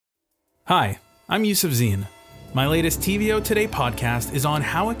Hi, I'm Yusuf Zine. My latest TVO Today podcast is on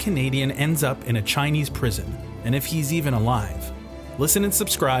how a Canadian ends up in a Chinese prison, and if he's even alive. Listen and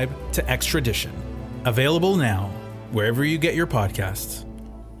subscribe to Extradition. Available now, wherever you get your podcasts.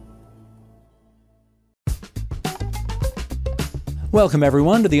 Welcome,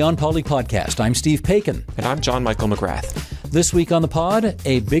 everyone, to the On Poly podcast. I'm Steve Paikin. And I'm John Michael McGrath. This week on the pod,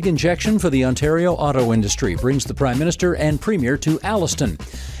 a big injection for the Ontario auto industry brings the Prime Minister and Premier to Alliston.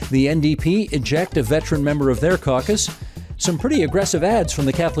 The NDP eject a veteran member of their caucus. Some pretty aggressive ads from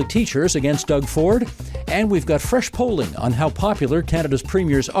the Catholic teachers against Doug Ford. And we've got fresh polling on how popular Canada's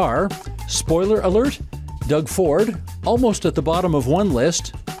premiers are. Spoiler alert, Doug Ford, almost at the bottom of one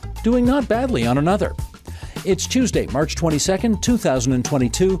list, doing not badly on another. It's Tuesday, March 22nd,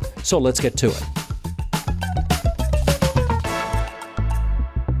 2022, so let's get to it.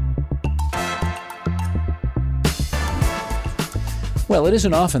 Well, it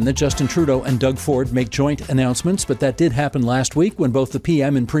isn't often that Justin Trudeau and Doug Ford make joint announcements, but that did happen last week when both the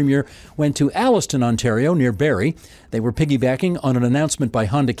PM and Premier went to Alliston, Ontario, near Barrie. They were piggybacking on an announcement by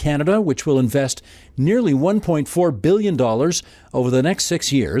Honda Canada, which will invest nearly $1.4 billion over the next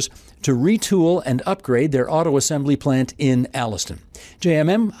 6 years to retool and upgrade their auto assembly plant in Alliston.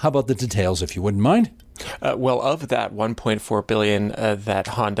 JMM, how about the details, if you wouldn't mind? Well, of that $1.4 billion that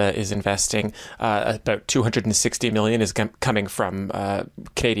Honda is investing, about $260 million is coming from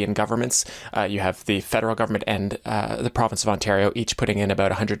Canadian governments. You have the federal government and the province of Ontario each putting in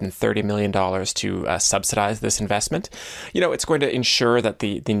about $130 million to subsidize this investment. You know, it's going to ensure that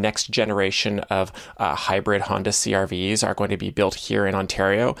the next generation of hybrid Honda CR-Vs are going to be built here in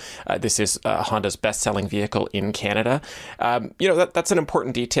Ontario. This is Honda's best-selling vehicle in Canada. That's an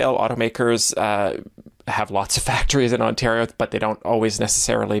important detail. Automakers have lots of factories in Ontario, but they don't always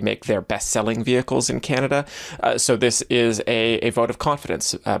necessarily make their best-selling vehicles in Canada. So this is a vote of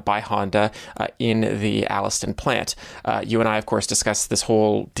confidence by Honda in the Alliston plant. You and I, of course, discussed this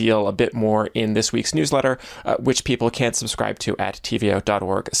whole deal a bit more in this week's newsletter, which people can subscribe to at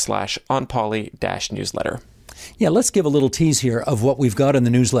tvo.org/onpoly-newsletter. Yeah, let's give a little tease here of what we've got in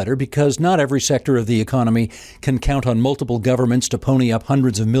the newsletter, because not every sector of the economy can count on multiple governments to pony up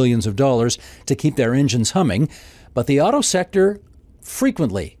hundreds of millions of dollars to keep their engines humming. But the auto sector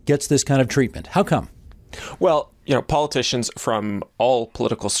frequently gets this kind of treatment. How come? Well, politicians from all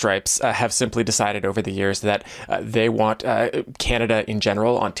political stripes have simply decided over the years that they want Canada in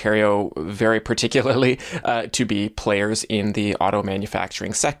general, Ontario very particularly, to be players in the auto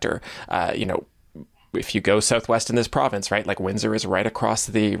manufacturing sector. If you go southwest in this province, right, like Windsor is right across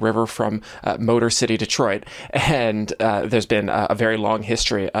the river from Motor City, Detroit. And there's been a very long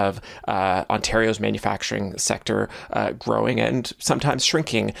history of Ontario's manufacturing sector growing and sometimes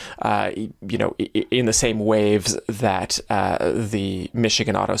shrinking, in the same waves that the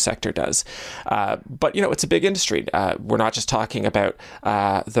Michigan auto sector does. But it's a big industry. We're not just talking about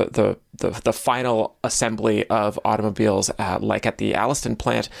the final assembly of automobiles like at the Alliston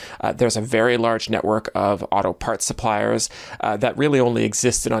plant. There's a very large network of auto parts suppliers that really only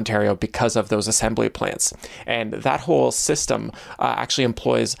exist in Ontario because of those assembly plants. And that whole system actually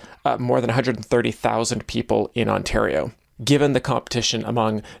employs more than 130,000 people in Ontario. Given the competition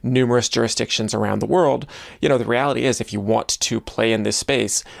among numerous jurisdictions around the world, the reality is if you want to play in this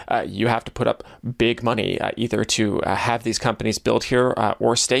space, you have to put up big money either to have these companies build here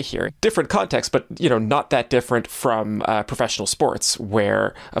or stay here. Different context, but, not that different from professional sports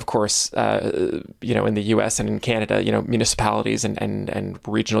where, of course, in the US and in Canada, municipalities and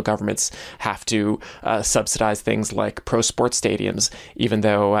regional governments have to subsidize things like pro sports stadiums, even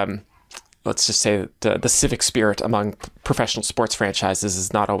though let's just say that the civic spirit among professional sports franchises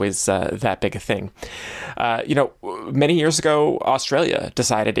is not always that big a thing. Many years ago, Australia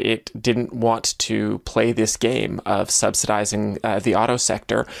decided it didn't want to play this game of subsidizing the auto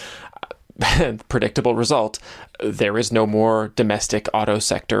sector. Predictable result, there is no more domestic auto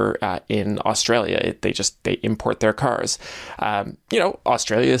sector in Australia. They import their cars.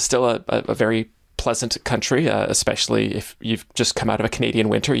 Australia is still a very pleasant country, especially if you've just come out of a Canadian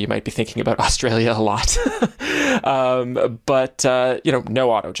winter. You might be thinking about Australia a lot. But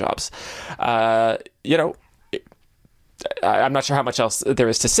no auto jobs. I'm not sure how much else there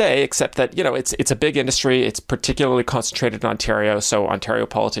is to say, except that, it's a big industry. It's particularly concentrated in Ontario. So Ontario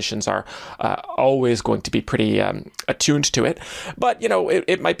politicians are always going to be pretty attuned to it. But,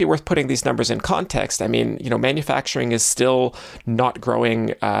 it might be worth putting these numbers in context. I mean, manufacturing is still not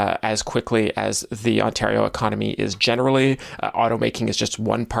growing as quickly as the Ontario economy is generally. Automaking is just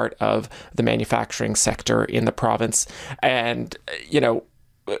one part of the manufacturing sector in the province. And,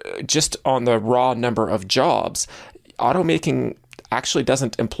 just on the raw number of jobs, automaking actually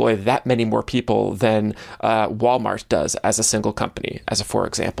doesn't employ that many more people than Walmart does as a single company, as a for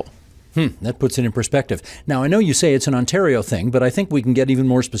example. That puts it in perspective. Now, I know you say it's an Ontario thing, but I think we can get even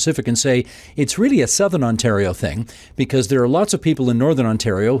more specific and say it's really a Southern Ontario thing, because there are lots of people in Northern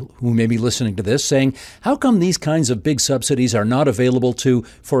Ontario who may be listening to this saying, how come these kinds of big subsidies are not available to,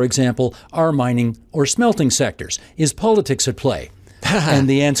 for example, our mining or smelting sectors? Is politics at play? And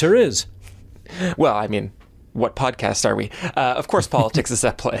the answer is... Well, I mean, what podcast are we? Of course, politics is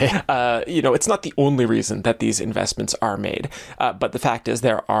at play. It's not the only reason that these investments are made. But the fact is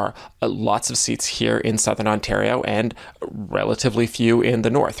there are lots of seats here in Southern Ontario and relatively few in the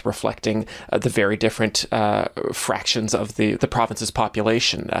North, reflecting the very different fractions of the province's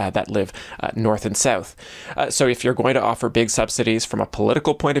population that live north and south. So if you're going to offer big subsidies from a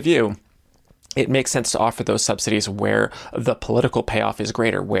political point of view, it makes sense to offer those subsidies where the political payoff is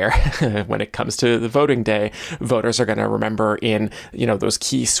greater, where when it comes to the voting day, voters are going to remember in, those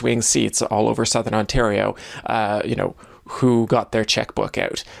key swing seats all over Southern Ontario, who got their checkbook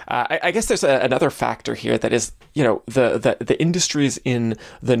out. I guess there's another factor here that is, the industries in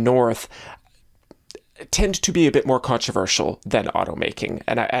the North tend to be a bit more controversial than automaking.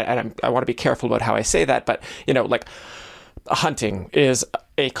 And I want to be careful about how I say that, but, hunting is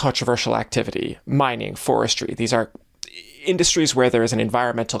a controversial activity. Mining, forestry, these are industries where there is an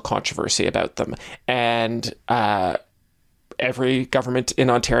environmental controversy about them. And every government in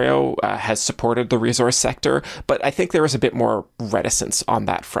Ontario has supported the resource sector, but I think there is a bit more reticence on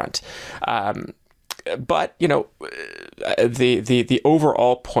that front. But, the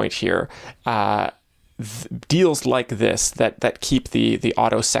overall point here, deals like this that keep the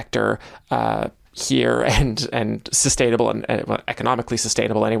auto sector here and sustainable and economically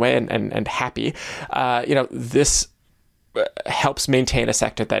sustainable anyway and happy, this helps maintain a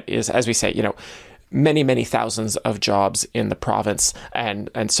sector that is, as we say, many thousands of jobs in the province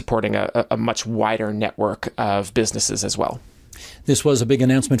and supporting a much wider network of businesses as well. This was a big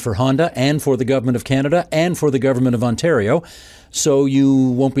announcement for Honda and for the Government of Canada and for the Government of Ontario. So you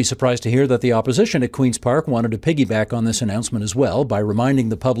won't be surprised to hear that the opposition at Queen's Park wanted to piggyback on this announcement as well by reminding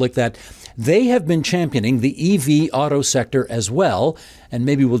the public that they have been championing the EV auto sector as well. And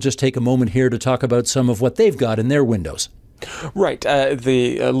maybe we'll just take a moment here to talk about some of what they've got in their windows. Right.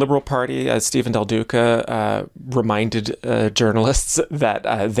 The Liberal Party, Stephen Del Duca, reminded journalists that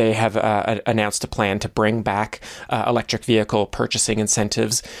they have announced a plan to bring back electric vehicle purchasing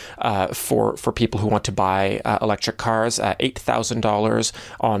incentives for people who want to buy electric cars, $8,000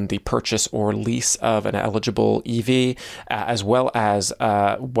 on the purchase or lease of an eligible EV, as well as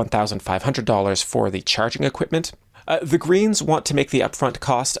 $1,500 for the charging equipment. The Greens want to make the upfront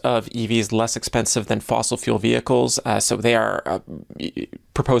cost of EVs less expensive than fossil fuel vehicles, so they are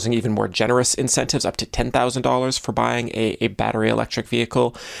proposing even more generous incentives, up to $10,000 for buying a battery electric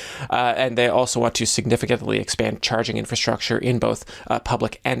vehicle. And they also want to significantly expand charging infrastructure in both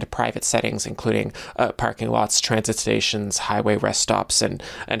public and private settings, including parking lots, transit stations, highway rest stops, and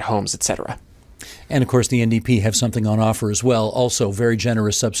homes, etc. And of course, the NDP have something on offer as well, also very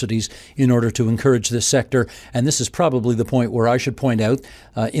generous subsidies in order to encourage this sector. And this is probably the point where I should point out,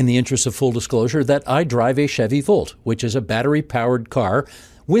 in the interest of full disclosure, that I drive a Chevy Volt, which is a battery-powered car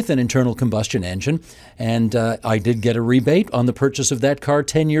with an internal combustion engine. And I did get a rebate on the purchase of that car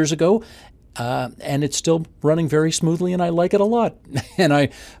 10 years ago. And it's still running very smoothly, and I like it a lot. And I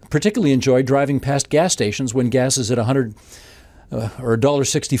particularly enjoy driving past gas stations when gas is at $100 or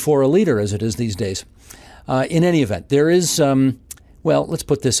 $1.64 a liter, as it is these days. In any event, there is, let's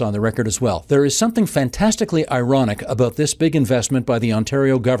put this on the record as well. There is something fantastically ironic about this big investment by the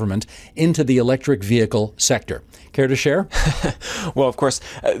Ontario government into the electric vehicle sector. Care to share? Well, of course,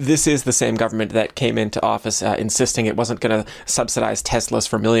 this is the same government that came into office insisting it wasn't going to subsidize Teslas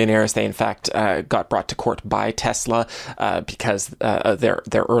for millionaires. They, in fact, got brought to court by Tesla because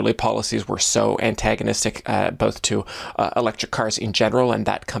their early policies were so antagonistic both to electric cars in general and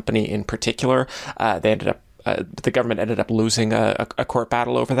that company in particular. The government ended up losing a court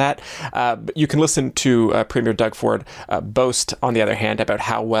battle over that. But you can listen to Premier Doug Ford boast, on the other hand, about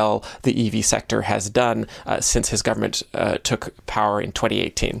how well the EV sector has done since his government took power in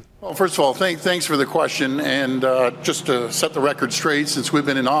 2018. Well, first of all, thanks for the question. And just to set the record straight, since we've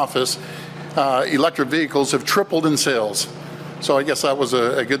been in office, electric vehicles have tripled in sales. So I guess that was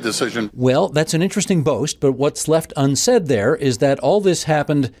a good decision. Well, that's an interesting boast, but what's left unsaid there is that all this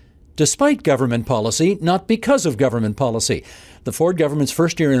happened despite government policy, not because of government policy. The Ford government's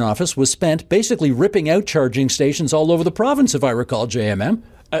first year in office was spent basically ripping out charging stations all over the province, if I recall, JMM.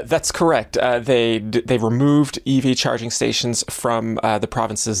 That's correct. They removed EV charging stations from the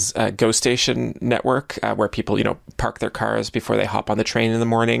province's GO Station network, where people, park their cars before they hop on the train in the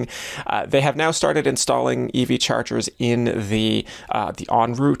morning. They have now started installing EV chargers in the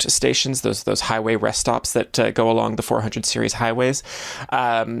en route stations, those highway rest stops that go along the 400 series highways.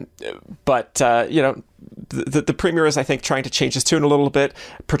 But the premier is, I think, trying to change his tune a little bit,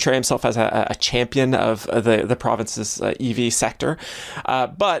 portray himself as a champion of the province's EV sector.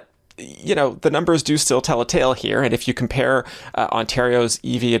 But the numbers do still tell a tale here. And if you compare Ontario's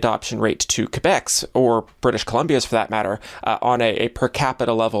EV adoption rate to Quebec's, or British Columbia's for that matter, on a per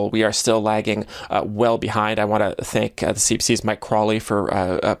capita level, we are still lagging well behind. I want to thank the CBC's Mike Crawley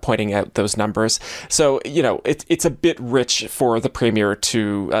for pointing out those numbers. So, it's a bit rich for the Premier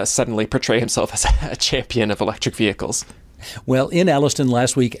to suddenly portray himself as a champion of electric vehicles. Well, in Alliston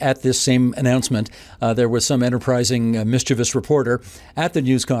last week at this same announcement, there was some enterprising, mischievous reporter at the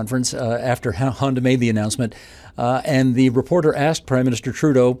news conference after Honda made the announcement. And the reporter asked Prime Minister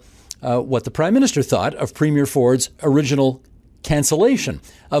Trudeau what the Prime Minister thought of Premier Ford's original cancellation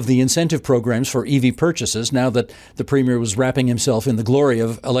of the incentive programs for EV purchases now that the Premier was wrapping himself in the glory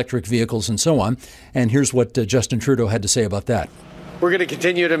of electric vehicles and so on. And here's what Justin Trudeau had to say about that. We're going to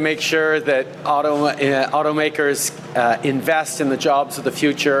continue to make sure that automakers invest in the jobs of the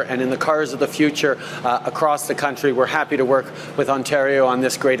future and in the cars of the future across the country. We're happy to work with Ontario on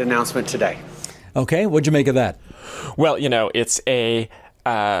this great announcement today. Okay, what'd you make of that? Well, it's a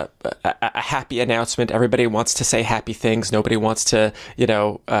happy announcement. Everybody wants to say happy things. Nobody wants to, be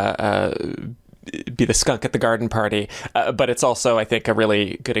the skunk at the garden party. But it's also, I think, a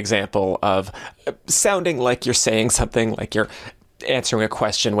really good example of sounding like you're saying something, like you're answering a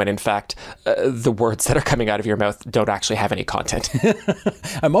question when in fact the words that are coming out of your mouth don't actually have any content.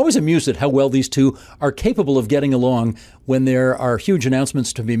 I'm always amused at how well these two are capable of getting along when there are huge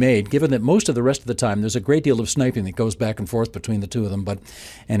announcements to be made, given that most of the rest of the time there's a great deal of sniping that goes back and forth between the two of them. But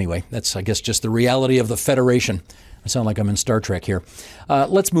anyway, that's, I guess, just the reality of the Federation. I sound like I'm in Star Trek here.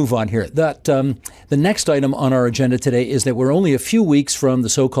 Let's move on here. The next item on our agenda today is that we're only a few weeks from the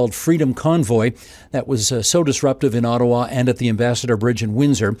so-called Freedom Convoy that was so disruptive in Ottawa and at the Ambassador Bridge in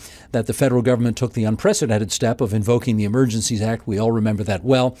Windsor that the federal government took the unprecedented step of invoking the Emergencies Act. We all remember that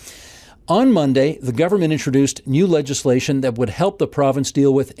well. On Monday, the government introduced new legislation that would help the province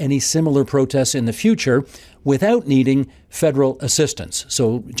deal with any similar protests in the future without needing federal assistance.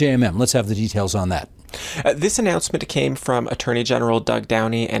 So, JMM, let's have the details on that. This announcement came from Attorney General Doug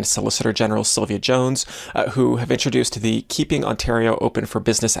Downey and Solicitor General Sylvia Jones, who have introduced the Keeping Ontario Open for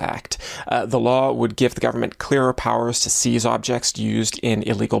Business Act. The law would give the government clearer powers to seize objects used in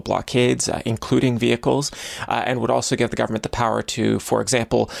illegal blockades, including vehicles, and would also give the government the power to, for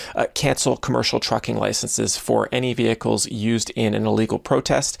example, cancel commercial trucking licenses for any vehicles used in an illegal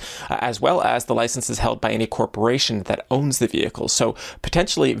protest, as well as the licenses held by any corporation that owns the vehicles. So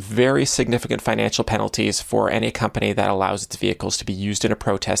potentially very significant financial penalties for any company that allows its vehicles to be used in a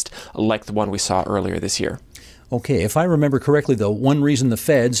protest like the one we saw earlier this year. Okay, if I remember correctly, though, one reason the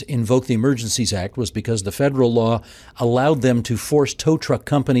feds invoked the Emergencies Act was because the federal law allowed them to force tow truck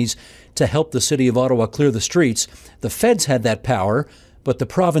companies to help the city of Ottawa clear the streets. The feds had that power, but the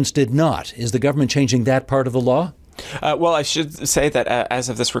province did not. Is the government changing that part of the law? Well, I should say that as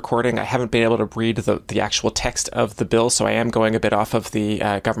of this recording, I haven't been able to read the actual text of the bill, so I am going a bit off of the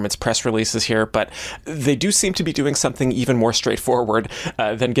government's press releases here, but they do seem to be doing something even more straightforward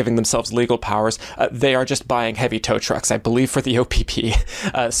than giving themselves legal powers. They are just buying heavy tow trucks, I believe, for the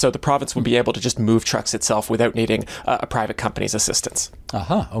OPP. So the province would be able to just move trucks itself without needing a private company's assistance.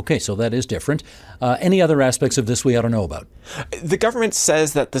 Aha, okay, so that is different. Any other aspects of this we ought to know about? The government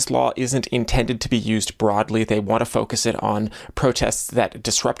says that this law isn't intended to be used broadly. They want to focus it on protests that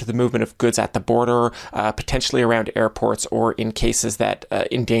disrupt the movement of goods at the border, potentially around airports, or in cases that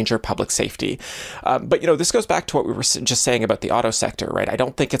endanger public safety. But, this goes back to what we were just saying about the auto sector, right? I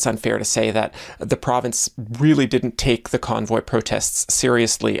don't think it's unfair to say that the province really didn't take the convoy protests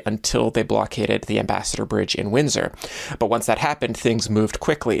seriously until they blockaded the Ambassador Bridge in Windsor. But once that happened, things moved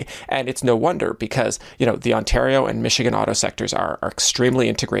quickly. And it's no wonder because, the Ontario and Michigan auto sectors are extremely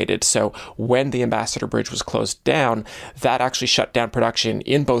integrated. So when the Ambassador Bridge was closed down, that actually shut down production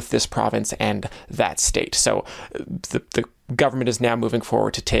in both this province and that state. So the government is now moving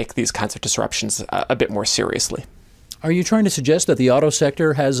forward to take these kinds of disruptions a bit more seriously. Are you trying to suggest that the auto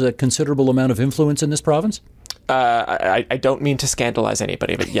sector has a considerable amount of influence in this province? I don't mean to scandalize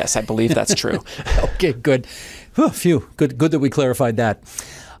anybody, but yes, I believe that's true. Okay, good. Phew, good that we clarified that.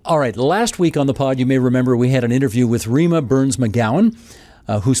 All right, last week on the pod, you may remember we had an interview with Rima Burns-McGowan,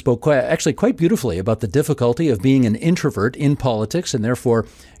 who spoke quite beautifully about the difficulty of being an introvert in politics, and therefore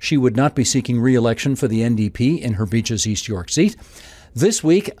she would not be seeking re-election for the NDP in her Beaches East York seat. This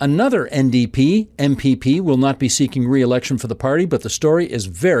week, another NDP MPP will not be seeking re-election for the party, but the story is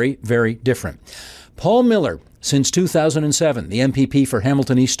very, very different. Paul Miller, since 2007, the MPP for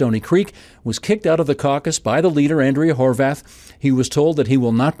Hamilton East Stony Creek, was kicked out of the caucus by the leader, Andrea Horwath. He was told that he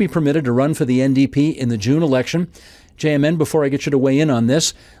will not be permitted to run for the NDP in the June election. JMN, before I get you to weigh in on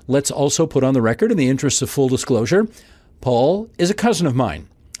this, let's also put on the record, in the interests of full disclosure, Paul is a cousin of mine.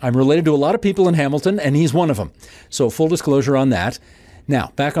 I'm related to a lot of people in Hamilton, and he's one of them. So full disclosure on that.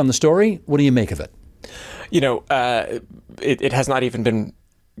 Now, back on the story, what do you make of it? It has not even been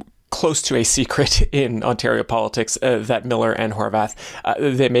close to a secret in Ontario politics that Miller and Horwath,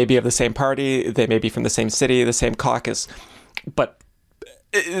 they may be of the same party, they may be from the same city, the same caucus, but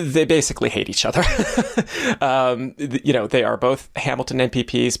they basically hate each other. They are both Hamilton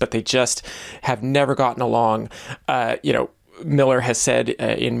MPPs, but they just have never gotten along. Miller has said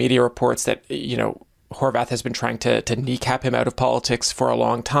in media reports that, Horwath has been trying to kneecap him out of politics for a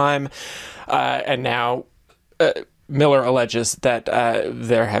long time. And now Miller alleges that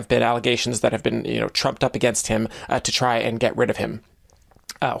there have been allegations that have been, trumped up against him to try and get rid of him.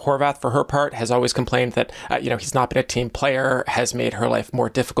 Horwath, for her part, has always complained that, he's not been a team player, has made her life more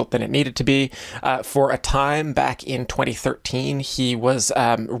difficult than it needed to be. For a time back in 2013, he was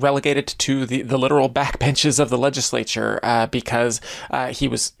relegated to the literal backbenches of the legislature because he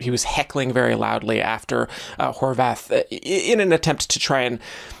was heckling very loudly after Horwath, in an attempt to try and,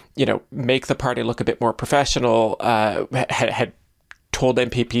 make the party look a bit more professional, had told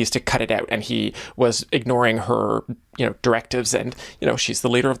MPPs to cut it out, and he was ignoring her, directives, and, she's the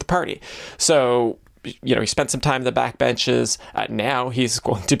leader of the party. So, he spent some time in the backbenches. Now he's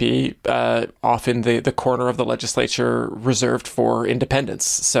going to be off in the corner of the legislature reserved for independents.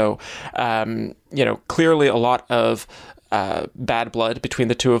 So, clearly a lot of bad blood between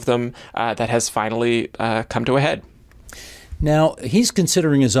the two of them that has finally come to a head. Now, he's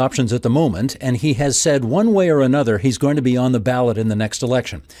considering his options at the moment, and he has said one way or another he's going to be on the ballot in the next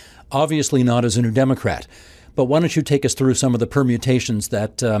election. Obviously not as a New Democrat. But why don't you take us through some of the permutations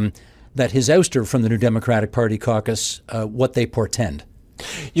that his ouster from the New Democratic Party caucus, what they portend?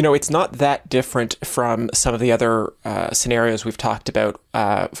 It's not that different from some of the other scenarios we've talked about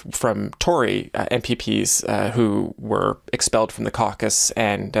from Tory MPPs who were expelled from the caucus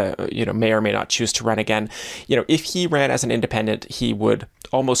and, may or may not choose to run again. If he ran as an independent, he would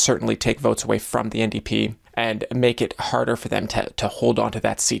almost certainly take votes away from the NDP and make it harder for them to hold on to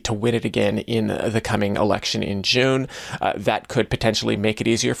that seat, to win it again in the coming election in June. That could potentially make it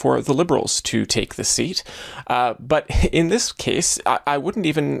easier for the Liberals to take the seat. But in this case, I wouldn't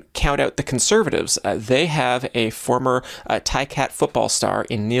even count out the Conservatives. They have a former Ticats football star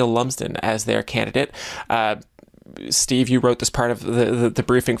in Neil Lumsden as their candidate. Steve, you wrote this part of the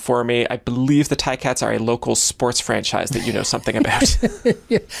briefing for me. I believe the Ticats are a local sports franchise that you know something about.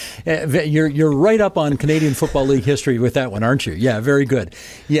 You're right up on Canadian Football League history with that one, aren't you? Yeah, very good.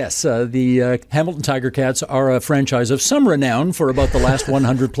 Yes, the Hamilton Tiger Cats are a franchise of some renown for about the last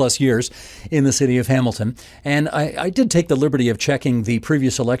 100 plus years in the city of Hamilton. And I did take the liberty of checking the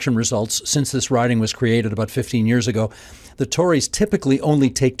previous election results since this riding was created about 15 years ago. The Tories typically only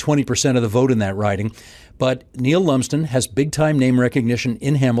take 20% of the vote in that riding. But Neil Lumsden has big-time name recognition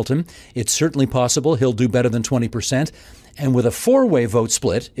in Hamilton. It's certainly possible he'll do better than 20%. And with a four-way vote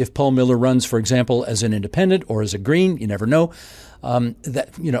split, if Paul Miller runs, for example, as an independent or as a Green, you never know,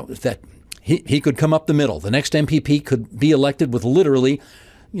 that he could come up the middle. The next MPP could be elected with literally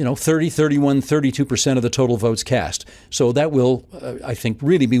 30, 31, 32% of the total votes cast. So that will, I think,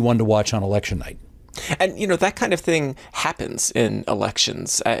 really be one to watch on election night. And, that kind of thing happens in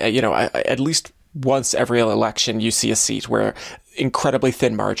elections. At least once every election, you see a seat where incredibly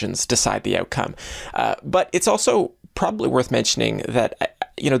thin margins decide the outcome. But it's also probably worth mentioning that,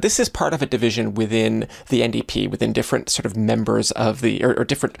 this is part of a division within the NDP, within different sort of members of the, or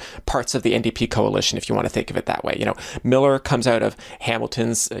different parts of the NDP coalition, if you want to think of it that way. Miller comes out of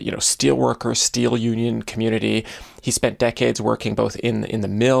Hamilton's, steelworker, steel union community. He spent decades working both in the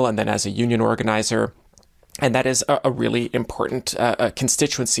mill and then as a union organizer. And that is a really important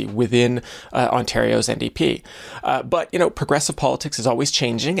constituency within Ontario's NDP. But progressive politics is always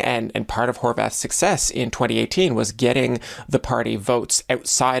changing, and part of Horwath's success in 2018 was getting the party votes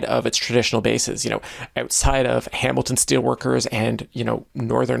outside of its traditional bases, outside of Hamilton steelworkers and,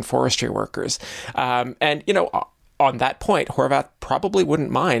 northern forestry workers. On that point, Horwath probably wouldn't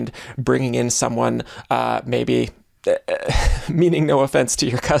mind bringing in someone maybe meaning no offense to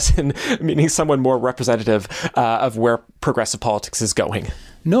your cousin, meaning someone more representative of where progressive politics is going.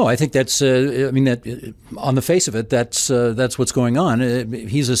 No, I think that's, that on the face of it, that's what's going on.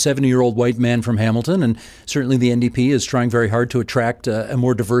 He's a 70-year-old white man from Hamilton, and certainly the NDP is trying very hard to attract a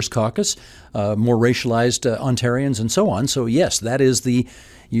more diverse caucus, more racialized Ontarians, and so on. So, yes, that is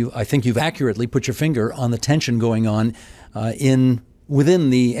I think you've accurately put your finger on the tension going on within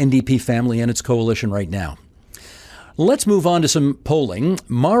the NDP family and its coalition right now. Let's move on to some polling.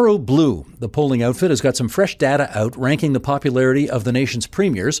 Maro Blue, the polling outfit, has got some fresh data out ranking the popularity of the nation's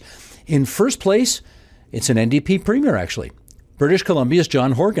premiers. In first place, it's an NDP premier, actually. British Columbia's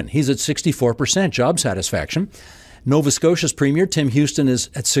John Horgan. He's at 64% job satisfaction. Nova Scotia's premier, Tim Houston, is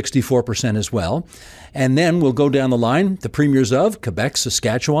at 64% as well. And then we'll go down the line. The premiers of Quebec,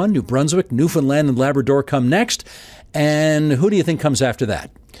 Saskatchewan, New Brunswick, Newfoundland, and Labrador come next. And who do you think comes after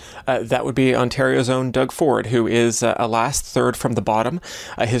that? That would be Ontario's own Doug Ford, who is a last third from the bottom.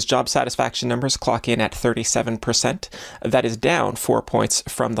 His job satisfaction numbers clock in at 37%. That is down 4 points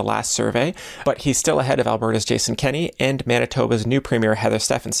from the last survey, but he's still ahead of Alberta's Jason Kenney and Manitoba's new premier, Heather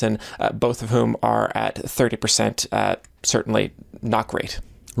Stephenson, both of whom are at 30%. Certainly not great.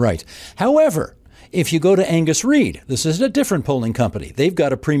 Right. However, if you go to Angus Reid, this is a different polling company. They've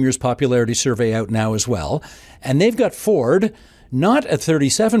got a premier's popularity survey out now as well, and they've got Ford not at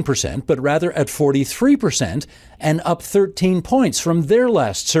 37%, but rather at 43% and up 13 points from their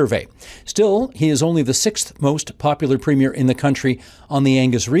last survey. Still, he is only the sixth most popular premier in the country on the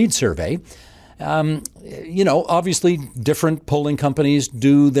Angus Reid survey. Obviously different polling companies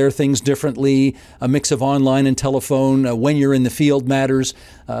do their things differently. A mix of online and telephone. When you're in the field matters.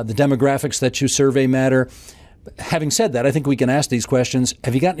 The demographics that you survey matter. Having said that, I think we can ask these questions.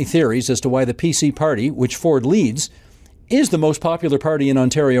 Have you got any theories as to why the PC party, which Ford leads, is the most popular party in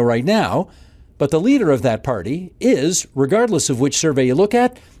Ontario right now, but the leader of that party is, regardless of which survey you look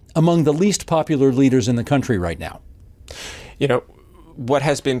at, among the least popular leaders in the country right now? What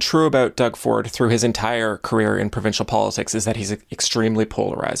has been true about Doug Ford through his entire career in provincial politics is that he's extremely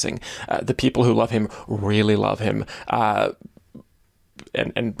polarizing. The people who love him really love him,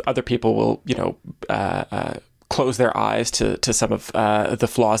 and other people will, close their eyes to some of the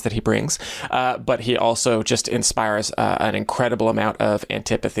flaws that he brings. But he also just inspires an incredible amount of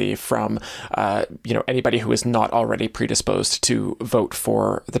antipathy from, anybody who is not already predisposed to vote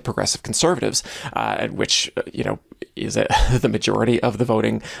for the Progressive Conservatives, which, is the majority of the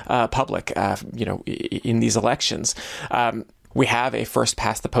voting public, in these elections. We have a first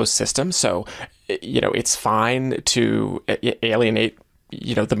past the post system. So, it's fine to alienate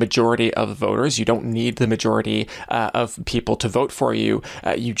the majority of voters. You don't need the majority of people to vote for you.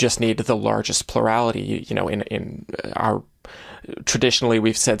 You just need the largest plurality. In our traditionally,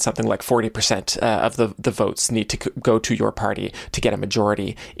 we've said something like 40% of the votes need to go to your party to get a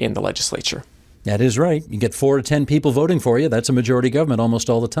majority in the legislature. That is right. You get 4 to 10 people voting for you. That's a majority government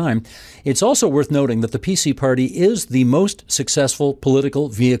almost all the time. It's also worth noting that the PC party is the most successful political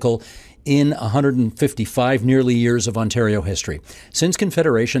vehicle in 155 nearly years of Ontario history. Since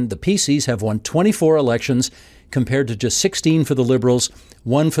Confederation, the PCs have won 24 elections compared to just 16 for the Liberals,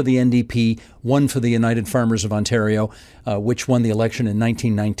 1 for the NDP, 1 for the United Farmers of Ontario, which won the election in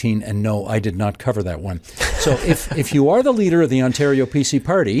 1919. And no, I did not cover that one. So if you are the leader of the Ontario PC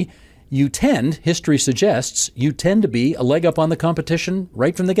party, history suggests, you tend to be a leg up on the competition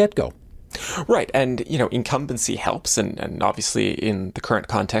right from the get-go. Right. And, incumbency helps. And obviously, in the current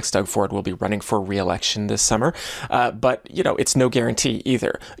context, Doug Ford will be running for re-election this summer. But, it's no guarantee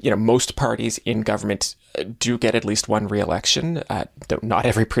either. Most parties in government do get at least one re-election. Not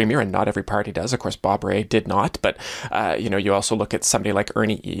every premier and not every party does. Of course, Bob Rae did not. But, you also look at somebody like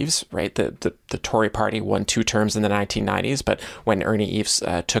Ernie Eves, right? The Tory party won 2 terms in the 1990s. But when Ernie Eves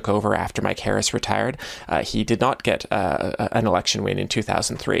took over after Mike Harris retired, he did not get an election win in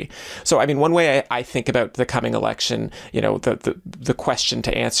 2003. So, one way I think about the coming election, the question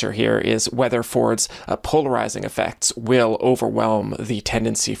to answer here is whether Ford's polarizing effects will overwhelm the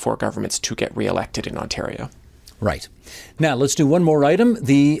tendency for governments to get reelected in Ontario. Right. Now, let's do one more item.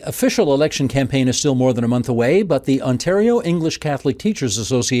 The official election campaign is still more than a month away, but the Ontario English Catholic Teachers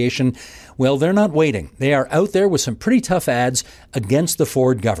Association, well, they're not waiting. They are out there with some pretty tough ads against the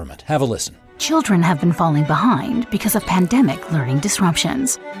Ford government. Have a listen. Children have been falling behind because of pandemic learning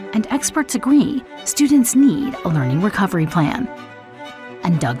disruptions, and experts agree students need a learning recovery plan.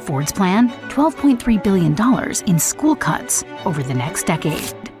 And Doug Ford's plan? $12.3 billion in school cuts over the next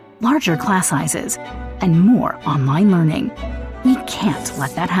decade, larger class sizes, and more online learning. We can't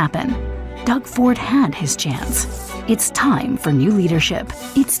let that happen. Doug Ford had his chance. It's time for new leadership.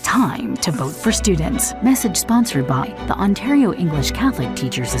 It's time to vote for students. Message sponsored by the Ontario English Catholic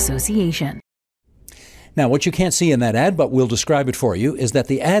Teachers Association. Now, what you can't see in that ad, but we'll describe it for you, is that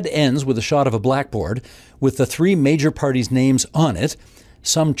the ad ends with a shot of a blackboard with the three major parties' names on it.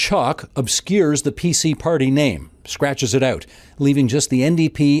 Some chalk obscures the PC party name, scratches it out, leaving just the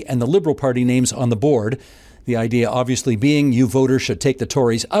NDP and the Liberal Party names on the board. The idea obviously being you voters should take the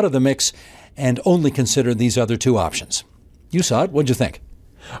Tories out of the mix and only consider these other two options. You saw it. What'd you think?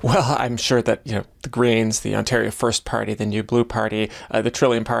 Well, I'm sure that, the Greens, the Ontario First Party, the New Blue Party, the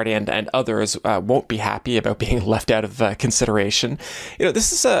Trillium Party, and others won't be happy about being left out of consideration.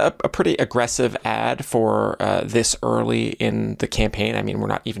 This is a pretty aggressive ad for this early in the campaign. I mean, we're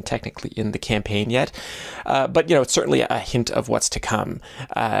not even technically in the campaign yet. But, it's certainly a hint of what's to come.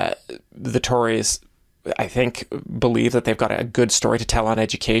 The Tories, I think, believe that they've got a good story to tell on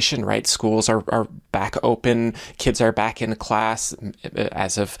education, right? Schools are back open. Kids are back in class.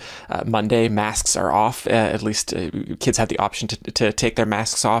 As of Monday, masks are off. At least kids have the option to take their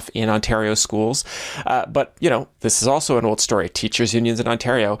masks off in Ontario schools. But, this is also an old story. Teachers' unions in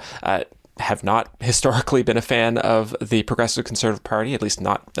Ontario have not historically been a fan of the Progressive Conservative Party, at least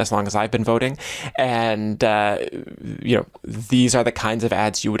not as long as I've been voting. And, these are the kinds of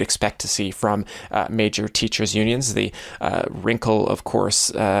ads you would expect to see from major teachers' unions. The wrinkle, of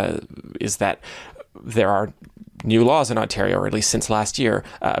course, is that there are new laws in Ontario, or at least since last year,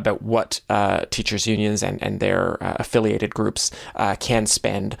 about what teachers' unions and their affiliated groups can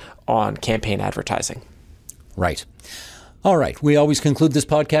spend on campaign advertising. Right. All right. We always conclude this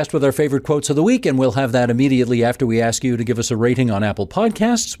podcast with our favorite quotes of the week, and we'll have that immediately after we ask you to give us a rating on Apple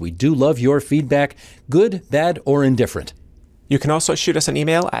Podcasts. We do love your feedback, good, bad, or indifferent. You can also shoot us an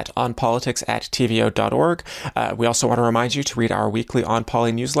email at onpolitics@tvo.org. We also want to remind you to read our weekly On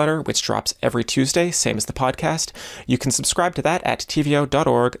Poly newsletter, which drops every Tuesday, same as the podcast. You can subscribe to that at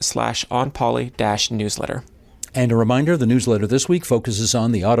tvo.org/onpoly-newsletter. And a reminder, the newsletter this week focuses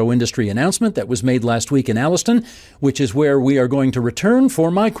on the auto industry announcement that was made last week in Alliston, which is where we are going to return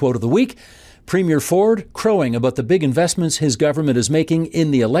for my quote of the week. Premier Ford crowing about the big investments his government is making in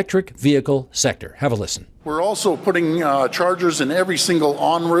the electric vehicle sector. Have a listen. We're also putting chargers in every single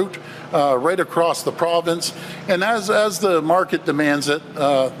en route right across the province. And as the market demands it,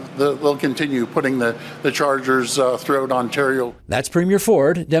 they'll continue putting the chargers throughout Ontario. That's Premier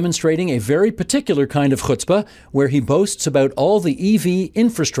Ford demonstrating a very particular kind of chutzpah where he boasts about all the EV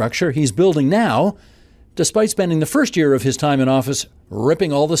infrastructure he's building now, despite spending the first year of his time in office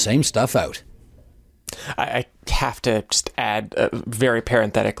ripping all the same stuff out. I have to just add very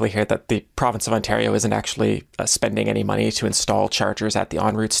parenthetically here that the province of Ontario isn't actually spending any money to install chargers at the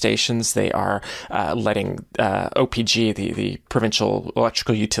en route stations. They are letting OPG, the provincial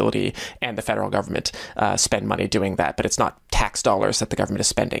electrical utility, and the federal government spend money doing that, but it's not tax dollars that the government is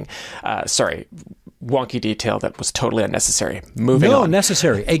spending. Sorry. Wonky detail that was totally unnecessary. Moving on. No,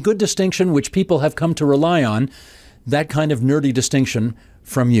 necessary. A good distinction which people have come to rely on. That kind of nerdy distinction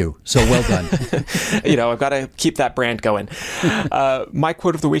from you. So well done. I've got to keep that brand going. My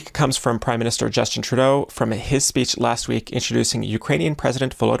quote of the week comes from Prime Minister Justin Trudeau from his speech last week introducing Ukrainian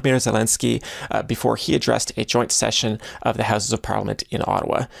President Volodymyr Zelensky before he addressed a joint session of the Houses of Parliament in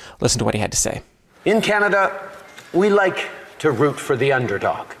Ottawa. Listen to what he had to say. In Canada, we like to root for the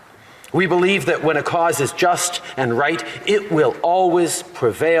underdog. We believe that when a cause is just and right, it will always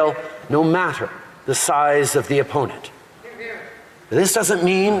prevail, no matter the size of the opponent. This doesn't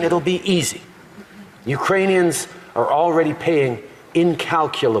mean it'll be easy. Ukrainians are already paying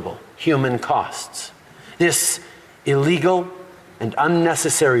incalculable human costs. This illegal and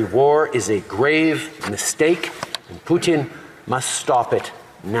unnecessary war is a grave mistake, and Putin must stop it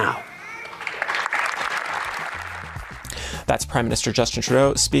now. That's Prime Minister Justin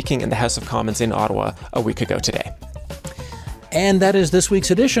Trudeau speaking in the House of Commons in Ottawa a week ago today. And that is this week's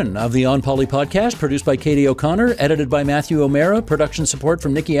edition of the On Poly podcast, produced by Katie O'Connor, edited by Matthew O'Mara, production support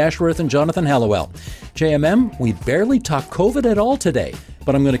from Nikki Ashworth and Jonathan Hallowell. JMM, we barely talk COVID at all today,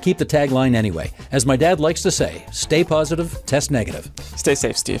 but I'm going to keep the tagline anyway. As my dad likes to say, stay positive, test negative. Stay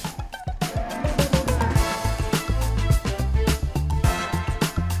safe, Steve.